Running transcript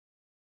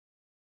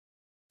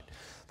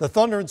The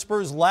Thunder and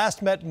Spurs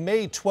last met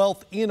May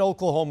 12th in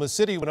Oklahoma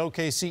City when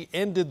OKC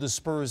ended the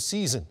Spurs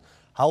season.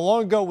 How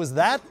long ago was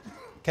that?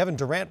 Kevin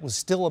Durant was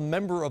still a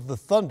member of the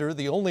Thunder,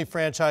 the only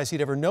franchise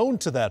he'd ever known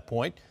to that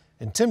point,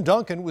 and Tim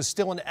Duncan was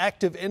still an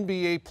active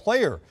NBA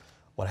player.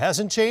 What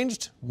hasn't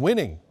changed?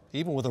 Winning.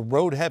 Even with a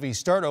road-heavy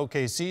start,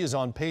 OKC is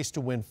on pace to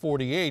win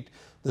 48.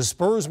 The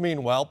Spurs,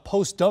 meanwhile,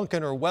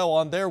 post-Duncan are well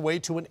on their way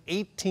to an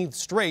 18th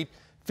straight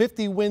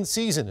 50-win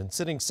season and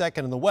sitting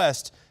second in the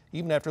West,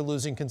 even after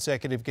losing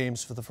consecutive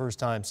games for the first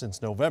time since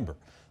November.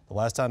 The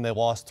last time they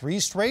lost 3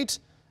 straight,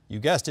 you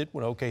guessed it,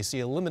 when OKC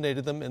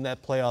eliminated them in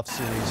that playoff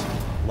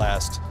series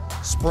last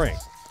spring.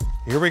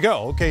 Here we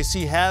go.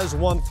 OKC has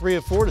won 3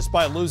 of 4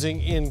 despite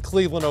losing in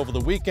Cleveland over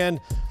the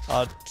weekend.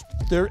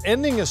 They're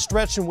ending a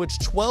stretch in which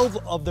 12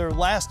 of their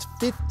last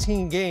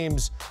 15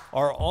 games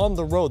are on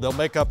the road. They'll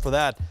make up for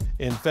that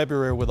in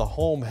February with a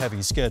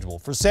home-heavy schedule.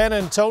 For San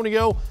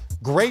Antonio,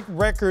 great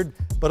record,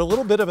 but a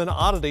little bit of an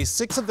oddity.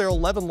 6 of their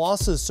 11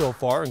 losses so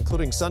far,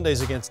 including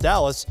Sundays against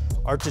Dallas,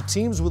 are to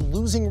teams with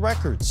losing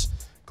records.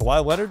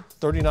 Kawhi Leonard,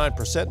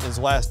 39% in his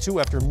last 2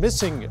 after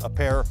missing a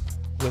pair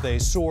with a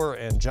sore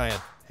and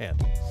giant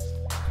hand.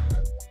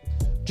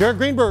 Jared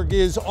Greenberg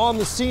is on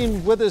the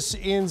scene with us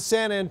in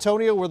San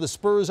Antonio, where the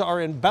Spurs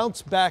are in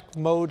bounce-back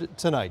mode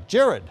tonight.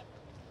 Jared.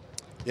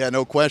 Yeah,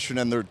 no question,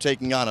 and they're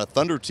taking on a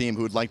Thunder team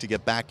who would like to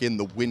get back in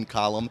the win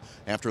column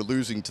after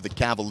losing to the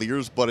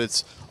Cavaliers, but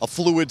it's a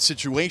fluid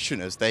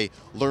situation as they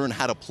learn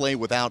how to play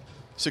without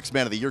Sixth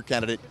Man of the Year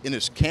candidate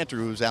Enes Kanter,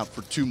 who's out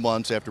for 2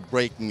 months after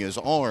breaking his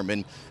arm,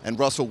 and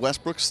Russell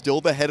Westbrook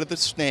still the head of the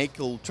snake.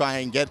 He'll try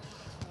and get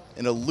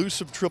an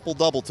elusive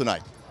triple-double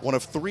tonight. One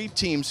of 3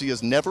 teams he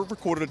has never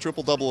recorded a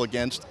triple-double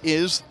against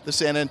is the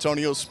San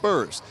Antonio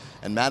Spurs.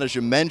 And Matt, as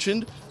you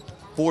mentioned,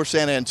 for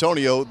San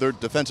Antonio, their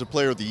Defensive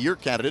Player of the Year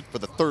candidate for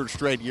the 3rd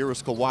straight year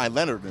is Kawhi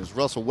Leonard. And as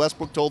Russell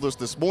Westbrook told us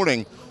this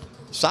morning,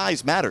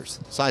 size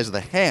matters. Size of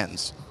the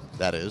hands,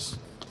 that is.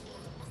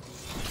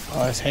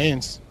 His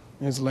hands,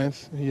 his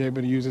length. He's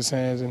able to use his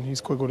hands, and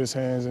he's quick with his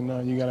hands,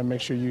 and you got to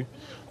make sure you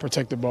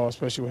protect the ball,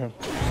 especially with him.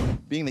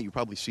 Being that you've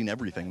probably seen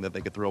everything that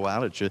they could throw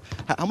out at you,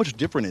 how much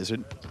different is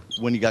it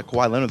when you got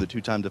Kawhi Leonard, the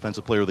 2-time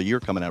Defensive Player of the Year,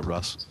 coming at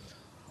Russ?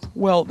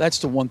 Well, that's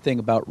the one thing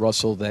about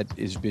Russell that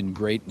has been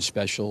great and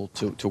special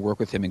to work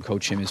with him and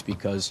coach him, is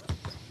because,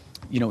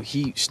 you know,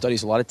 he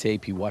studies a lot of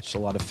tape, he watched a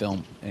lot of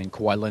film, and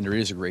Kawhi Leonard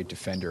is a great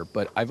defender.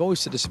 But I've always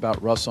said this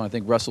about Russell, and I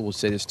think Russell will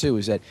say this too,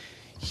 is that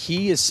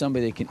he is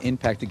somebody that can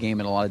impact the game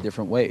in a lot of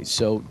different ways.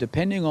 So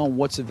depending on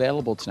what's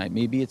available tonight,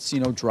 maybe it's,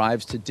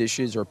 drives to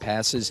dishes or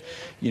passes.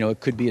 It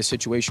could be a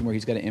situation where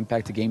he's got to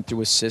impact the game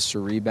through assists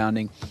or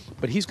rebounding.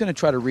 But he's going to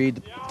try to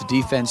read the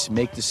defense,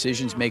 make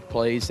decisions, make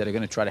plays that are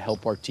going to try to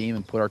help our team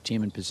and put our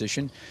team in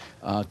position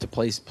to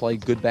play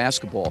good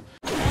basketball.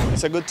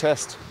 It's a good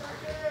test.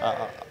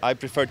 I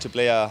prefer to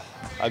play a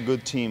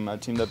good team, a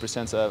team that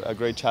presents a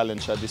great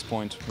challenge at this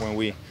point when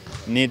we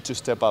need to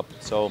step up.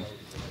 So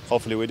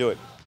hopefully we do it.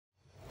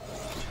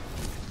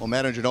 Well,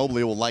 Manu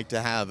Ginobili will like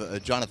to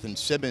have Jonathan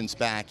Simmons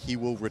back. He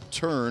will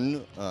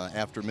return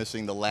after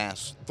missing the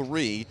last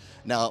 3.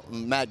 Now,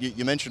 Matt,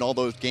 you mentioned all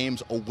those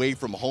games away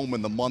from home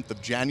in the month of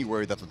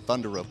January that the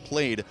Thunder have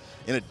played.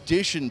 In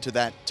addition to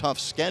that tough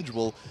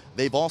schedule,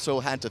 they've also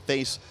had to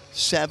face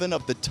 7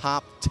 of the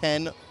top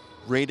 10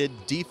 rated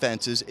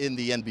defenses in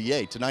the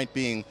NBA, tonight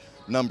being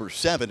number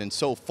 7. And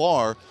so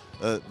far,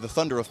 the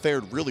Thunder have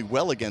fared really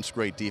well against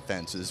great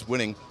defenses,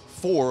 winning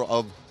 4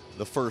 of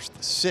the first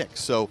 6.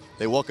 So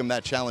they welcome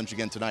that challenge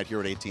again tonight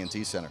here at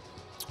AT&T Center.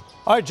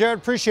 All right, Jared,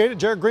 appreciate it.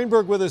 Jared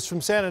Greenberg with us from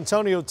San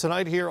Antonio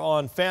tonight here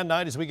on Fan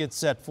Night as we get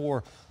set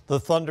for the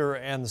Thunder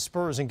and the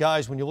Spurs. And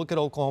guys, when you look at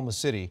Oklahoma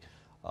City,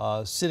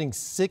 sitting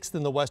 6th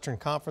in the Western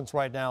Conference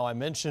right now, I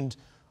mentioned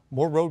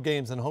more road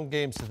games than home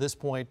games to this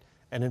point.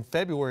 And in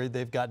February,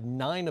 they've got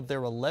 9 of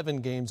their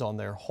 11 games on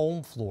their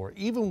home floor.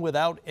 Even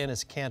without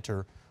Enes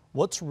Kanter,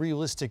 what's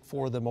realistic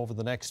for them over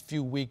the next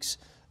few weeks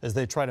as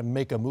they try to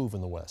make a move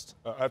in the West?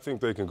 I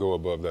think they can go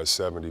above that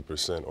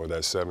 70% or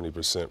that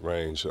 70%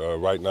 range.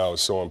 Right now,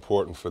 it's so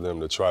important for them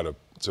to try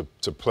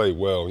to play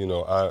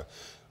well.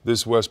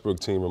 This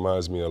Westbrook team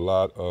reminds me a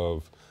lot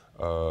of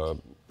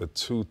the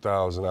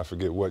 2000, I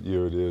forget what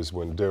year it is,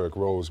 when Derrick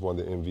Rose won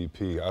the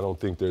MVP. I don't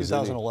think there's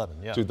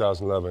 2011, yeah.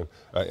 2011.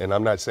 And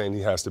I'm not saying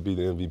he has to be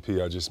the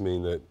MVP. I just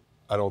mean that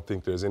I don't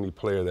think there's any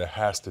player that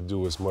has to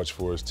do as much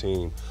for his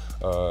team.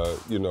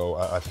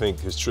 I think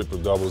his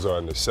triple-doubles are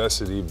a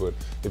necessity, but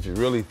if you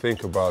really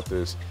think about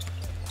this,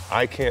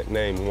 I can't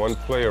name one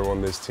player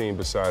on this team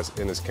besides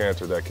Enes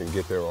Kanter that can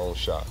get their own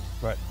shot.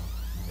 Right.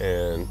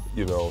 And,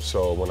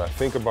 so when I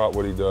think about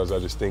what he does, I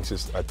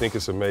think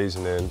it's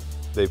amazing. And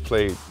they've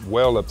played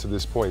well up to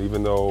this point,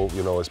 even though,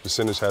 his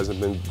percentage hasn't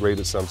been great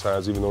at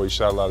sometimes, even though he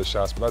shot a lot of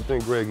shots. But I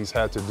think, Greg, he's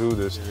had to do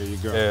this. There you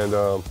go.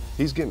 And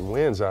he's getting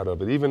wins out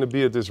of it. Even to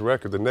be at this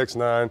record, the next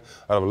 9 out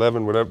of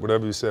 11,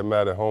 whatever you said,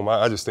 Matt, at home,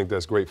 I just think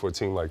that's great for a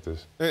team like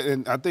this.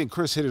 And I think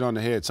Chris hit it on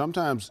the head.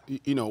 Sometimes,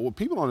 what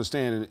people don't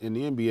understand in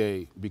the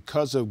NBA,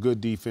 because of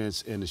good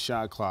defense and the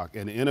shot clock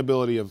and the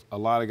inability of a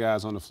lot of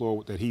guys on the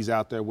floor that he's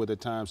out there with at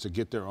times to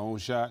get their own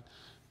shot,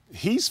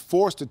 he's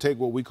forced to take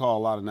what we call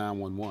a lot of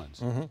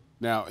 9-1-1s. Mm-hmm.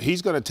 Now,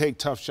 he's going to take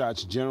tough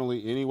shots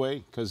generally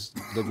anyway, because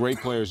the great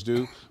players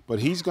do, but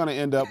he's going to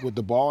end up with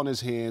the ball in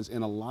his hands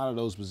in a lot of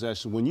those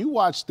possessions. When you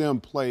watch them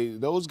play,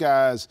 those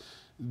guys,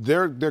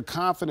 their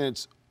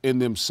confidence in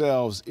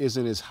themselves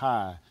isn't as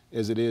high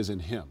as it is in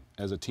him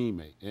as a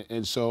teammate.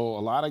 And so a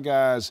lot of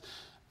guys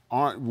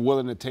aren't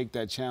willing to take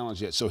that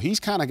challenge yet. So he's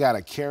kind of got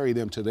to carry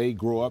them till they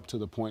grow up to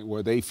the point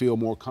where they feel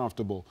more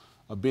comfortable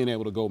of being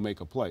able to go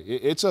make a play.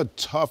 It's a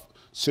tough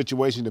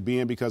situation to be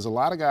in because a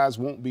lot of guys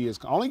won't be as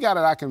 – only guy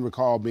that I can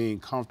recall being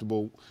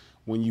comfortable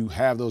when you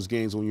have those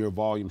games when you're a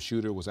volume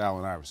shooter was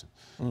Allen Iverson.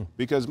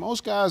 Because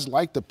most guys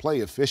like to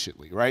play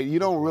efficiently, right? You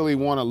don't really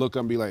want to look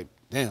up and be like,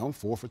 damn, I'm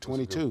 4 for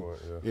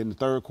 22 in the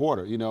third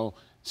quarter, you know.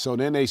 So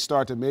then they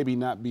start to maybe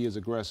not be as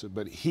aggressive.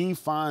 But he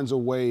finds a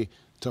way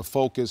to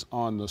focus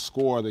on the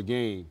score of the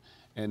game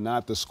and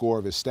not the score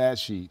of his stat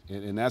sheet.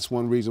 And that's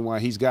one reason why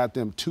he's got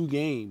them 2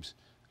 games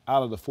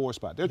out of the 4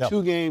 spot. They're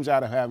 2 games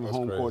out of having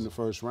home court in the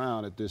first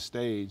round at this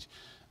stage.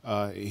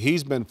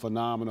 He's been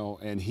phenomenal,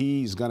 and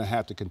he's going to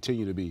have to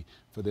continue to be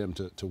for them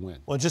to win.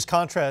 Well, just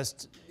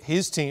contrast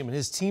his team and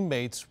his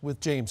teammates with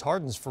James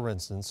Harden's, for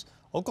instance.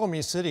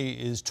 Oklahoma City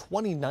is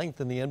 29th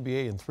in the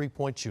NBA in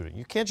three-point shooting.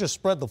 You can't just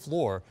spread the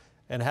floor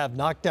and have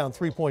knockdown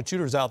three-point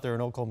shooters out there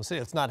in Oklahoma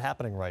City. It's not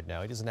happening right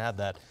now. He doesn't have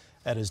that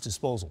at his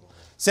disposal.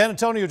 San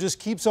Antonio just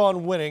keeps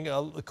on winning.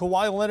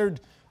 Kawhi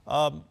Leonard,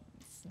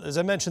 as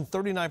I mentioned,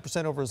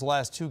 39% over his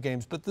last 2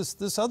 games. But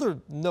this other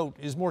note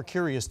is more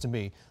curious to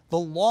me. The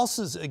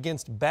losses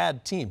against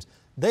bad teams.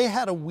 They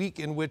had a week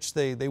in which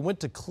they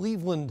went to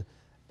Cleveland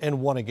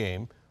and won a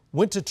game,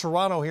 went to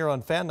Toronto here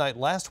on Fan Night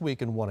last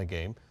week and won a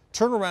game,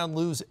 turn around,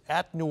 lose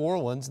at New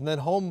Orleans, and then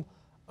home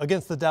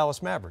against the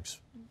Dallas Mavericks.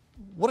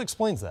 What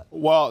explains that?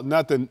 Well,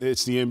 nothing.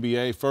 It's the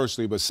NBA,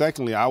 firstly. But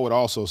secondly, I would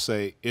also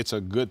say it's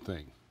a good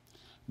thing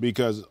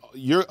because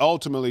you're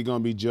ultimately going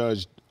to be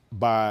judged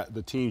by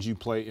the teams you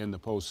play in the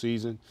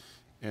postseason.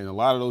 And a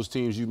lot of those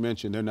teams you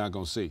mentioned, they're not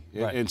going to see.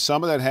 Right. And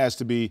some of that has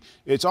to be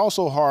 – it's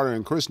also harder,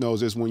 and Chris knows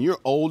this, when you're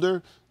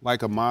older,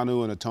 like a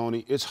Manu and a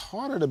Tony, it's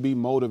harder to be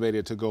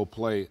motivated to go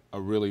play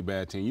a really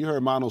bad team. You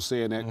heard Manu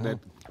saying that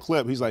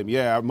clip. He's like,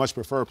 yeah, I much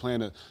prefer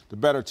playing the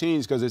better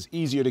teams because it's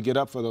easier to get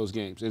up for those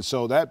games. And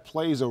so that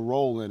plays a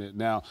role in it.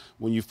 Now,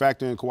 when you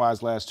factor in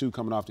Kawhi's last 2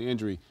 coming off the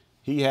injury,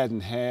 he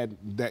hadn't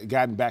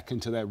gotten back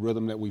into that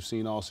rhythm that we've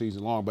seen all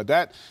season long. But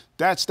that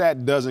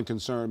stat doesn't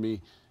concern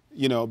me.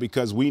 You know,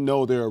 because we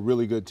know they're a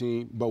really good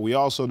team, but we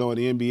also know in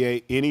the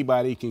NBA,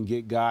 anybody can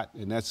get got,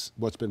 and that's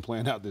what's been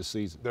playing out this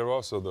season. They're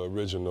also the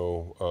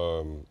original,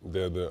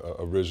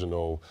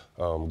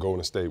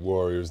 Golden State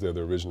Warriors. They're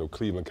the original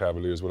Cleveland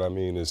Cavaliers. What I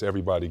mean is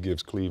everybody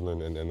gives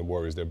Cleveland and the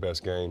Warriors their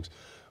best games.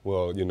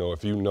 Well, you know,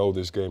 if you know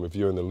this game, if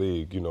you're in the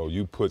league, you know,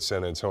 you put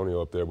San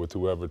Antonio up there with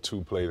whoever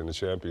 2 played in the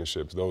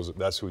championships.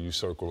 That's who you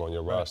circle on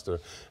your roster.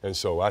 And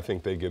so I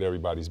think they get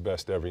everybody's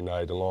best every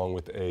night, along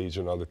with age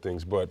and other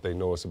things. But they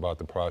know it's about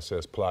the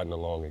process, plodding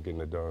along and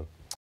getting it done.